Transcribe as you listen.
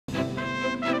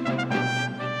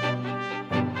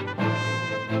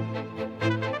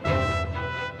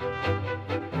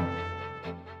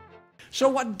So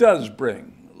what does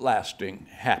bring lasting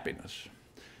happiness?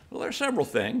 Well, there are several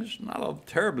things, not a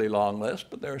terribly long list,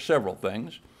 but there are several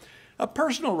things.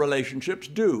 Personal relationships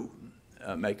do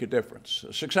make a difference.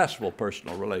 Successful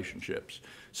personal relationships,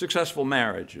 successful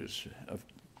marriages,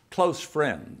 close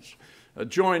friends,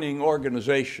 joining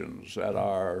organizations that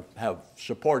have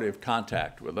supportive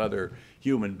contact with other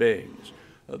human beings.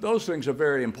 Those things are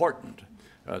very important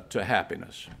to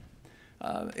happiness.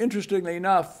 Interestingly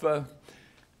enough,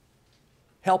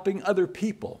 helping other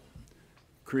people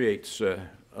creates a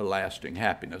lasting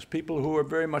happiness. People who are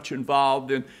very much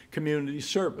involved in community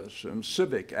service and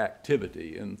civic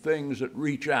activity and things that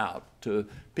reach out to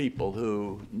people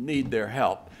who need their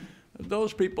help,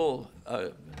 those people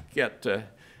get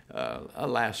a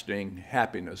lasting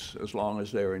happiness as long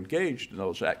as they're engaged in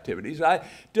those activities. I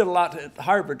did a lot at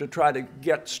Harvard to try to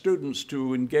get students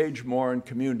to engage more in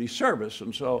community service,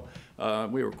 and so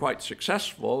we were quite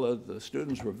successful. The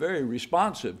students were very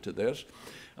responsive to this,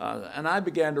 and I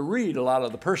began to read a lot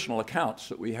of the personal accounts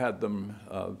that we had them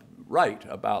write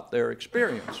about their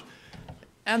experience.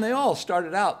 And they all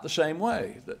started out the same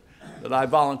way, that I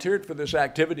volunteered for this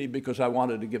activity because I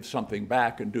wanted to give something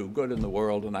back and do good in the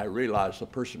world, and I realized the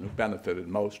person who benefited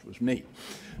most was me.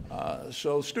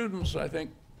 So students, I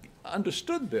think,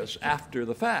 understood this after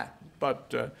the fact,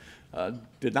 but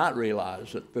did not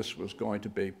realize that this was going to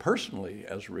be personally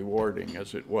as rewarding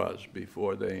as it was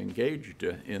before they engaged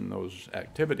in those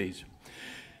activities.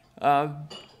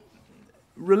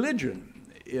 Religion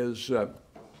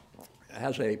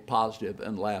has a positive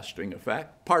and lasting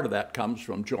effect. Part of that comes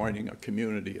from joining a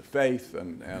community of faith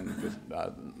and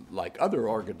like other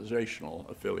organizational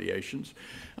affiliations.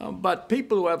 But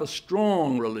people who have a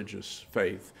strong religious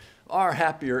faith are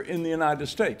happier in the United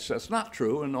States. That's not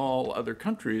true in all other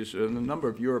countries. In a number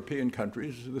of European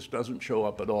countries, this doesn't show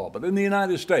up at all. But in the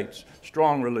United States,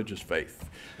 strong religious faith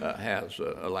has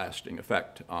a lasting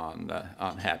effect on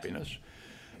happiness.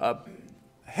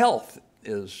 Health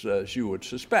is, as you would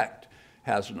suspect,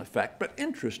 has an effect. But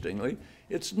interestingly,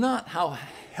 it's not how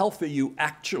healthy you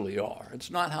actually are.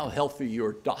 It's not how healthy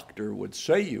your doctor would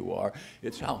say you are.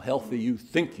 It's how healthy you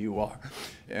think you are.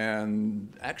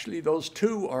 And actually, those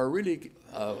two are really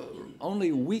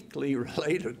only weakly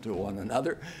related to one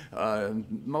another.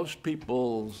 Most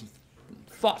people's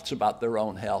thoughts about their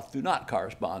own health do not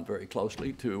correspond very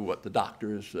closely to what the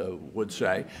doctors would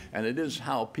say. And it is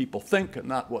how people think and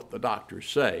not what the doctors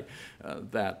say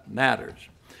that matters.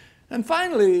 And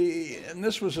finally, and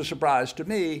this was a surprise to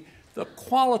me, the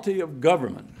quality of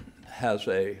government has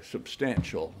a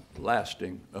substantial,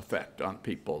 lasting effect on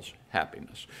people's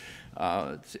happiness.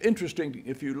 It's interesting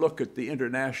if you look at the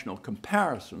international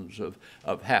comparisons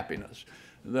of happiness,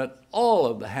 that all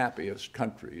of the happiest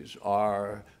countries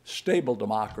are stable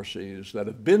democracies that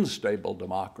have been stable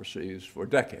democracies for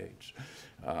decades.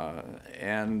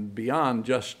 And beyond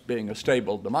just being a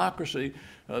stable democracy,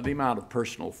 the amount of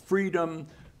personal freedom,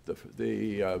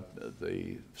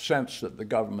 the sense that the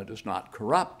government is not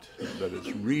corrupt, that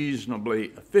it's reasonably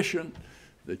efficient,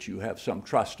 that you have some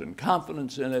trust and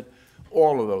confidence in it,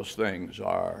 all of those things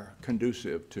are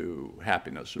conducive to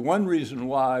happiness. One reason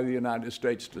why the United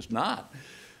States does not,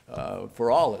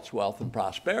 for all its wealth and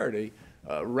prosperity,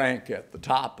 rank at the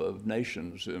top of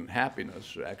nations in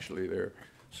happiness. Actually, they're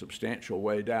a substantial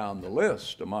way down the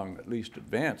list among at least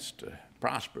advanced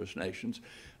prosperous nations,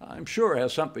 I'm sure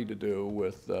has something to do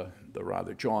with the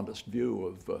rather jaundiced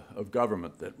view of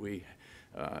government that we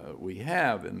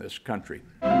have in this country.